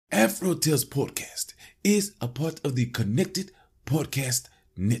Afro Tales Podcast is a part of the Connected Podcast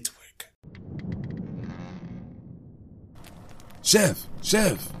Network. Chef.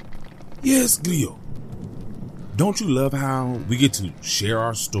 Yes, Glio. Don't you love how we get to share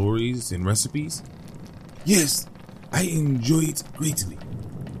our stories and recipes? Yes, I enjoy it greatly.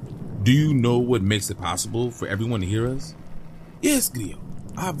 Do you know what makes it possible for everyone to hear us? Yes, Glio.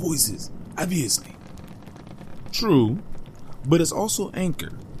 Our voices, obviously. True, but it's also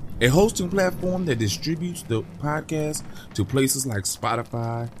Anchor, a hosting platform that distributes the podcast to places like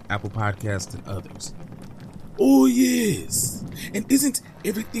Spotify, Apple Podcasts, and others. Oh, yes. And isn't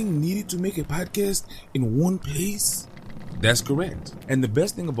everything needed to make a podcast in one place? That's correct. And the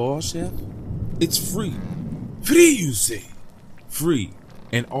best thing of all, Chef, it's free. Free, you say? Free.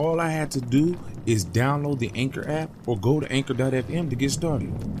 And all I had to do is download the Anchor app or go to anchor.fm to get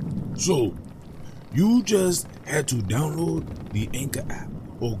started. So, you just had to download the Anchor app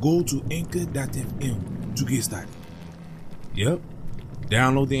or go to anchor.fm to get started. Yep.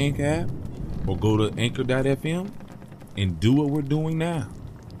 Download the Anchor app or go to anchor.fm and do what we're doing now.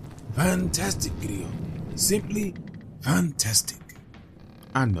 Fantastic, Grio. Simply fantastic.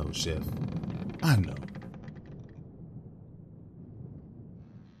 I know, Chef. I know.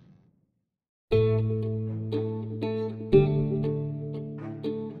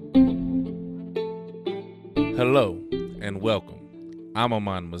 Hello and welcome. I'm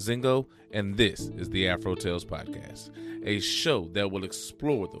Aman Mazingo, and this is the Afro Tales Podcast, a show that will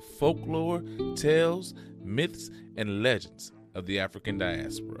explore the folklore, tales, myths, and legends of the African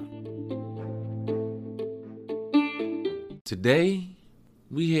diaspora. Today,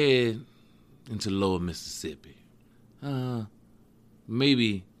 we head into Lower Mississippi,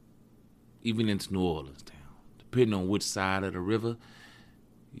 maybe even into New Orleans town, depending on which side of the river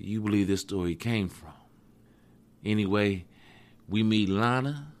you believe this story came from. Anyway, we meet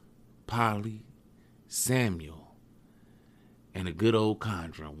Lana, Polly, Samuel, and a good old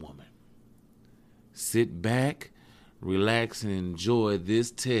conjuring woman. Sit back, relax, and enjoy this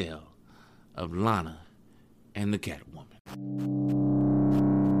tale of Lana and the Catwoman.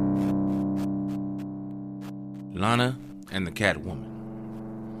 Lana and the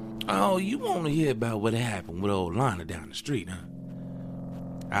Catwoman. Oh, you want to hear about what happened with old Lana down the street, huh?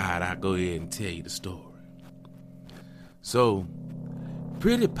 Alright, I'll go ahead and tell you the story. So,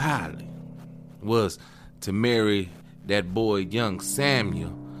 Pretty Polly was to marry that boy, young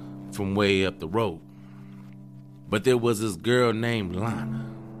Samuel, from way up the road. But there was this girl named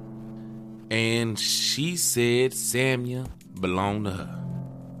Lana, and she said Samuel belonged to her.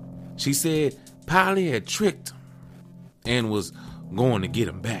 She said Polly had tricked him and was going to get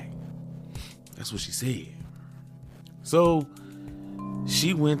him back. That's what she said. So,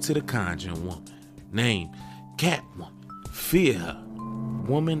 she went to the conjuring woman named Catwoman. Fear her.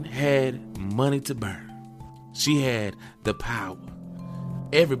 Woman had money to burn. She had the power.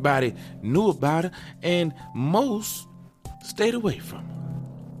 Everybody knew about her, and most stayed away from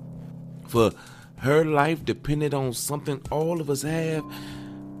her. For her life depended on something all of us have,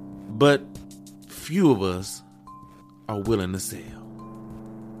 but few of us are willing to sell.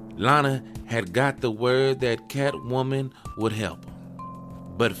 Lana had got the word that Catwoman would help her.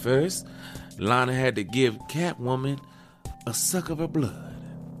 But first, Lana had to give Catwoman a suck of her blood.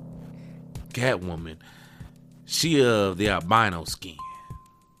 Catwoman, she of the albino skin,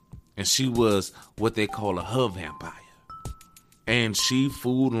 and she was what they call a her vampire. And she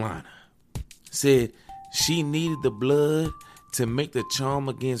fooled Lana. Said she needed the blood to make the charm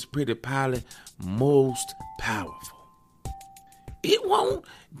against Pretty Polly most powerful. It won't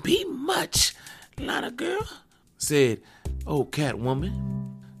be much, Lana girl, said old Catwoman.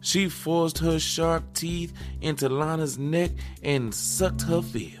 She forced her sharp teeth into Lana's neck and sucked her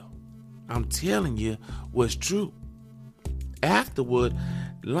fill. I'm telling you what's true. Afterward,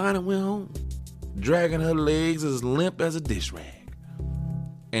 Lana went home, dragging her legs as limp as a dish rag.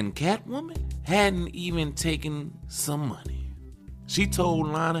 And Catwoman hadn't even taken some money. She told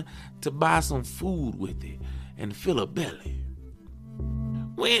Lana to buy some food with it and fill her belly.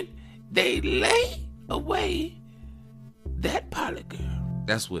 When they lay away that Polly girl,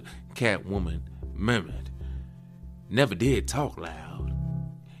 that's what Catwoman murmured. Never did talk loud.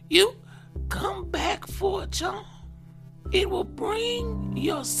 You come back for a charm. It will bring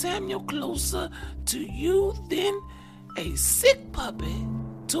your Samuel closer to you than a sick puppy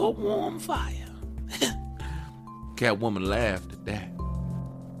to a warm fire. Catwoman laughed at that.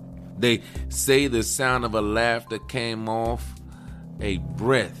 They say the sound of her laughter came off a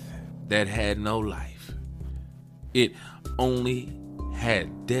breath that had no life. It only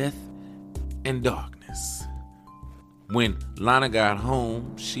had death and darkness. When Lana got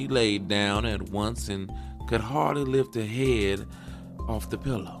home, she laid down at once and could hardly lift her head off the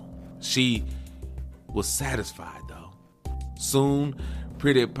pillow. She was satisfied, though. Soon,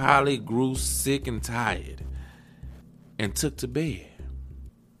 Pretty Polly grew sick and tired and took to bed.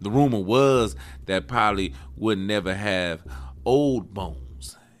 The rumor was that Polly would never have old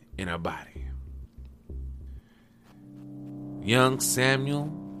bones in her body. Young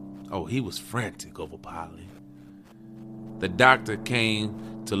Samuel, he was frantic over Polly. The doctor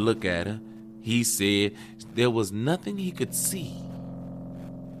came to look at her. He said there was nothing he could see.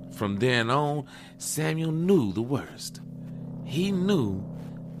 From then on, Samuel knew the worst. He knew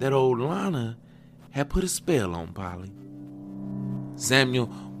that old Lana had put a spell on Polly.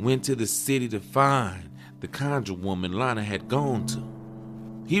 Samuel went to the city to find the conjure woman Lana had gone to.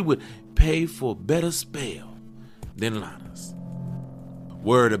 He would pay for a better spell than Lana's.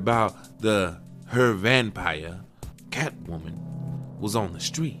 Word about her vampire, Catwoman, was on the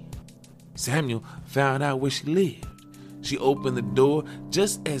street. Samuel found out where she lived. She opened the door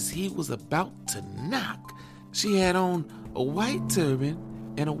just as he was about to knock. She had on a white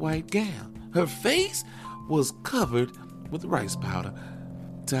turban and a white gown. Her face was covered with rice powder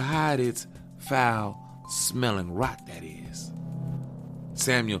to hide its foul-smelling rot, that is.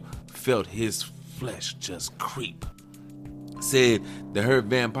 Samuel felt his flesh just creep. Said that her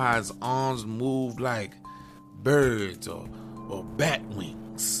vampire's arms moved like birds or bat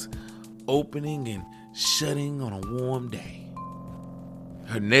wings, opening and shutting on a warm day.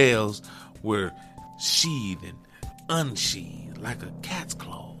 Her nails were sheathed and unsheathed like a cat's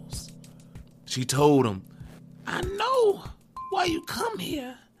claws. She told him, "I know why you come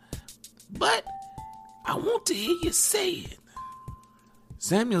here, but I want to hear you say it."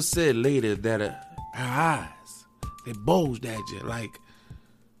 Samuel said later that her eyes, they bulged at you like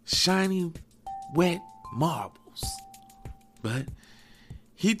shiny, wet marbles. But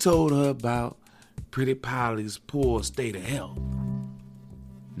he told her about Pretty Polly's poor state of health.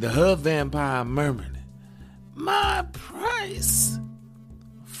 Her vampire murmured, "My price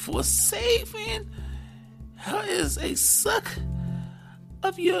for saving her is a suck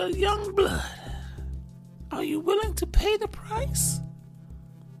of your young blood. Are you willing to pay the price?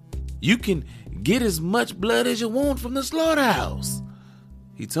 You can get as much blood as you want from the slaughterhouse,"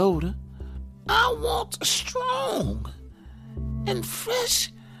 he told her. "I want strong and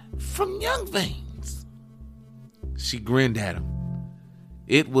fresh from young veins." She grinned at him.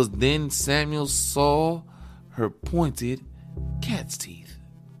 It was then Samuel saw her pointed cat's teeth.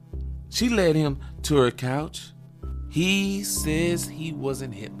 She led him to her couch. He says he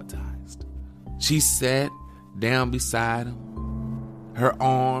wasn't hypnotized. She sat down beside him, her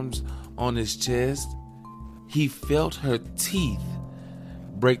arms on his chest. He felt her teeth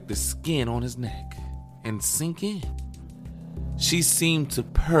break the skin on his neck and sink in. She seemed to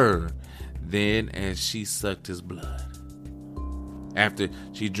purr then as she sucked his blood. After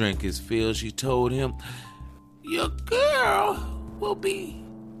she drank his fill, she told him, "Your girl will be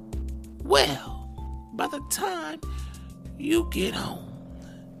well by the time you get home.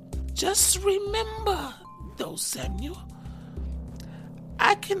 Just remember, though, Samuel,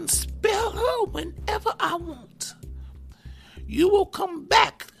 I can spell her whenever I want. You will come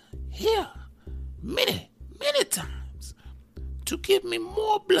back here many times to give me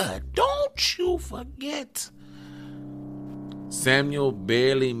more blood. Don't you forget." Samuel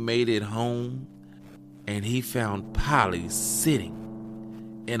barely made it home, and he found Polly sitting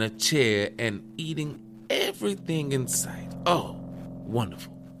in a chair and eating everything in sight. Oh,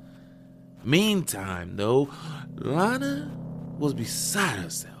 wonderful. Meantime, though, Lana was beside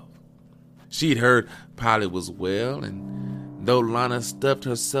herself. She'd heard Polly was well, and though Lana stuffed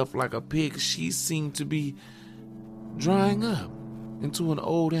herself like a pig, she seemed to be drying up into an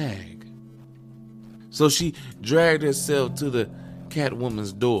old hag. So she dragged herself to the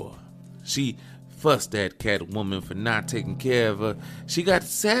Catwoman's door. She fussed at Catwoman for not taking care of her. She got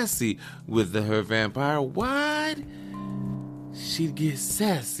sassy with her vampire. Why'd she get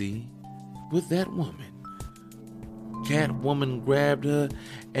sassy with that woman? Catwoman grabbed her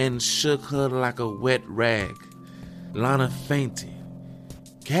and shook her like a wet rag. Lana fainted.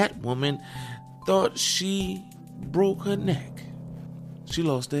 Catwoman thought she broke her neck. She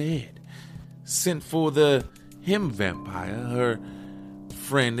lost her head. Sent for the vampire, her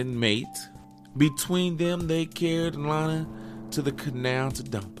friend and mate. Between them, they carried Lana to the canal to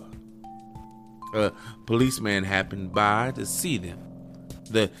dump her. A policeman happened by to see them.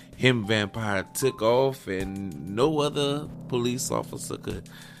 The vampire took off, and no other police officer could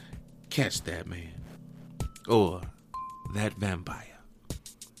catch that man or that vampire.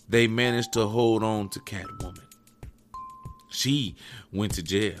 They managed to hold on to Catwoman. She went to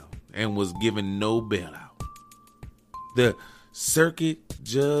jail and was given no bailout. The circuit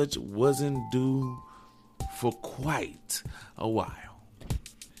judge wasn't due for quite a while.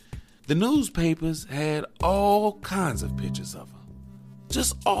 The newspapers had all kinds of pictures of her.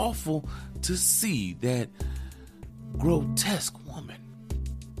 Just awful to see that grotesque woman.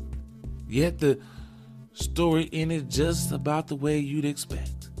 Yet the story ended just about the way you'd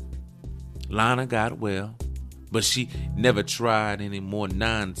expect. Lana got well, but she never tried any more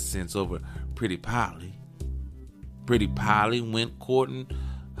nonsense over Pretty Polly. Pretty Polly went courting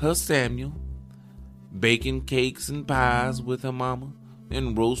her Samuel, baking cakes and pies with her mama,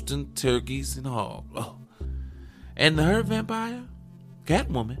 and roasting turkeys and hogs. Oh. And her vampire,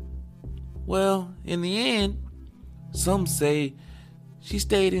 Catwoman, well, in the end, some say she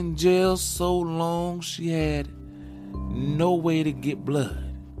stayed in jail so long she had no way to get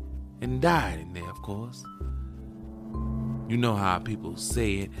blood and died in there, of course. You know how people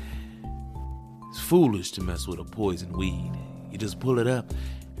say it. It's foolish to mess with a poison weed. You just pull it up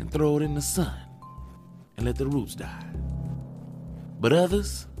and throw it in the sun and let the roots die. But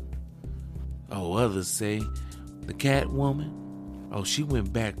others say the Catwoman, she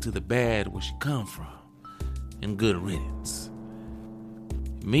went back to the bad where she come from, and good riddance.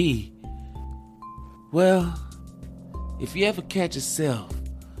 Me, well, if you ever catch yourself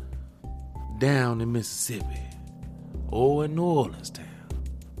down in Mississippi or in New Orleans town,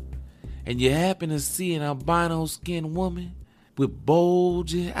 and you happen to see an albino-skinned woman with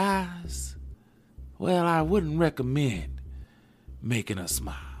bulgy eyes, well, I wouldn't recommend making her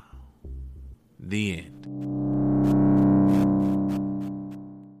smile. The end.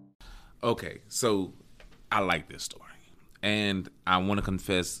 Okay, so I like this story. And I want to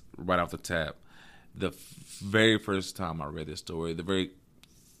confess right off the top, the very first time I read this story, the very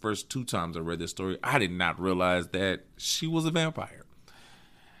first 2 times I read this story, I did not realize that she was a vampire.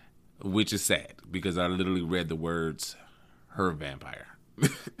 Which is sad, because I literally read the words, her vampire,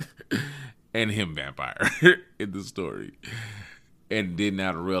 and him vampire in the story, and did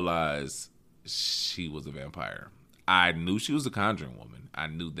not realize she was a vampire. I knew she was a conjuring woman. I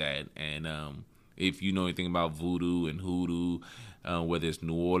knew that. And if you know anything about voodoo and hoodoo, whether it's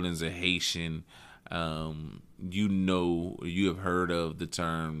New Orleans or Haitian, you have heard of the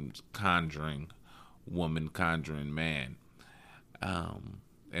terms conjuring woman, conjuring man.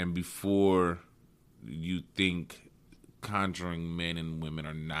 And before you think conjuring men and women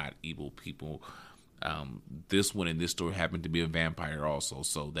are not evil people, this one in this story happened to be a vampire also,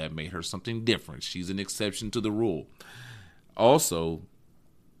 so that made her something different. She's an exception to the rule. Also,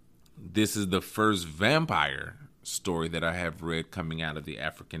 this is the first vampire story that I have read coming out of the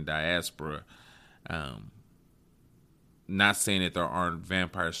African diaspora. Not saying that there aren't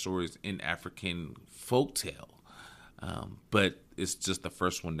vampire stories in African folktale, but it's just the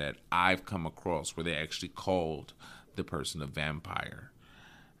first one that I've come across where they actually called the person a vampire.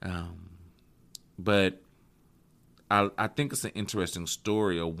 But I think it's an interesting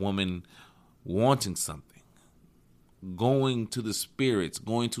story, a woman wanting something, going to the spirits,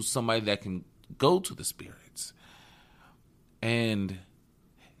 going to somebody that can go to the spirits, and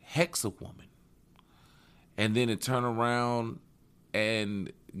hex a woman, and then to turn around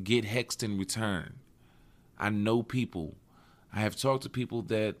and get hexed in return. I have talked to people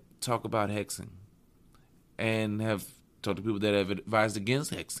that talk about hexing, and have talked to people that have advised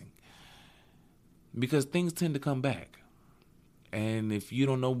against hexing, because things tend to come back. And if you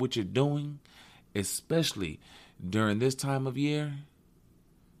don't know what you're doing, especially during this time of year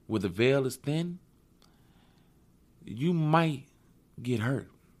where the veil is thin, you might get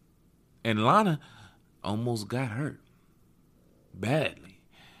hurt. And Lana almost got hurt badly.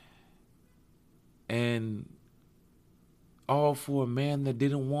 And all for a man that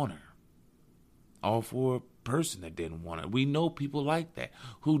didn't want her. All for a person that didn't want her. We know people like that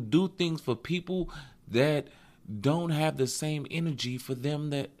who do things for people that don't have the same energy for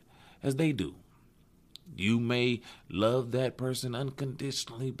them as they do. You may love that person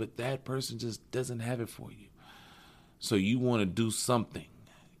unconditionally, but that person just doesn't have it for you. So you want to do something,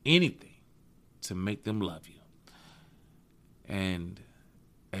 anything, to make them love you. And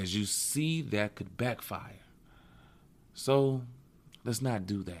as you see, that could backfire. So let's not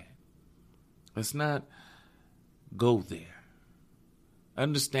do that. Let's not go there.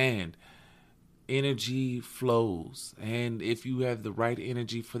 Understand, energy flows. And if you have the right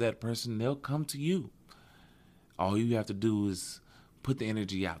energy for that person, they'll come to you. All you have to do is put the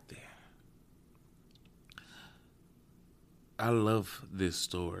energy out there. I love this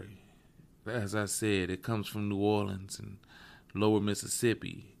story. As I said, it comes from New Orleans and lower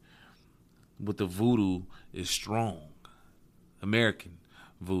Mississippi. But the voodoo is strong. American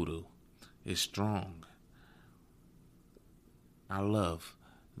voodoo is strong. I love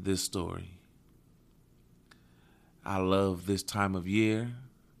this story. I love this time of year.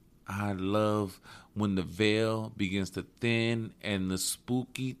 I love when the veil begins to thin and the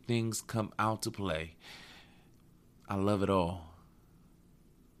spooky things come out to play. I love it all.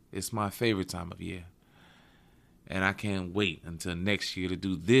 It's my favorite time of year. And I can't wait until next year to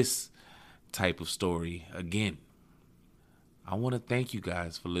do this type of story again. I want to thank you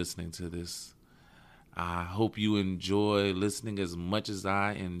guys for listening to this. I hope you enjoy listening as much as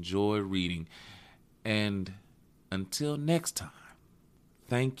I enjoy reading. And until next time,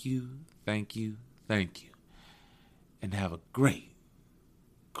 thank you, thank you, thank you. And have a great,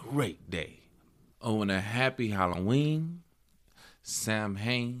 great day. Oh, and a happy Halloween,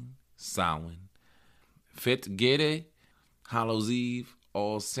 Samhain, Samhain, Fetgede, Hallows Eve,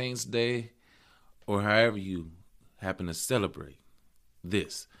 All Saints Day, or however you happen to celebrate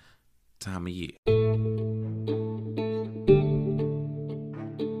this time of year.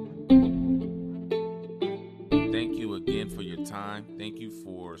 Thank you again for your time. Thank you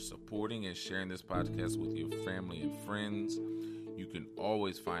for supporting and sharing this podcast with your family and friends. You can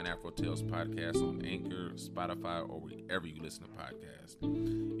always find Afro Tales Podcast on Anchor, Spotify, or wherever you listen to podcasts.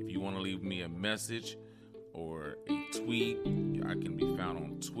 If you want to leave me a message or a tweet, I can be found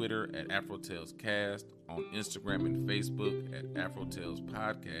on Twitter at AfroTalesCast, on Instagram and Facebook at Afrotales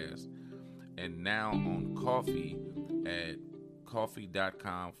Podcast, and now on Coffee at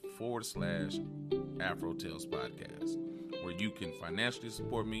coffee.com/Afrotales Podcast, where you can financially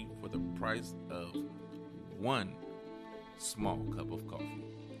support me for the price of one small cup of coffee.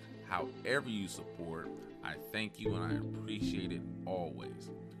 However you support, I thank you and I appreciate it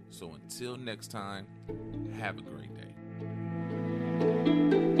always. So until next time, have a great day.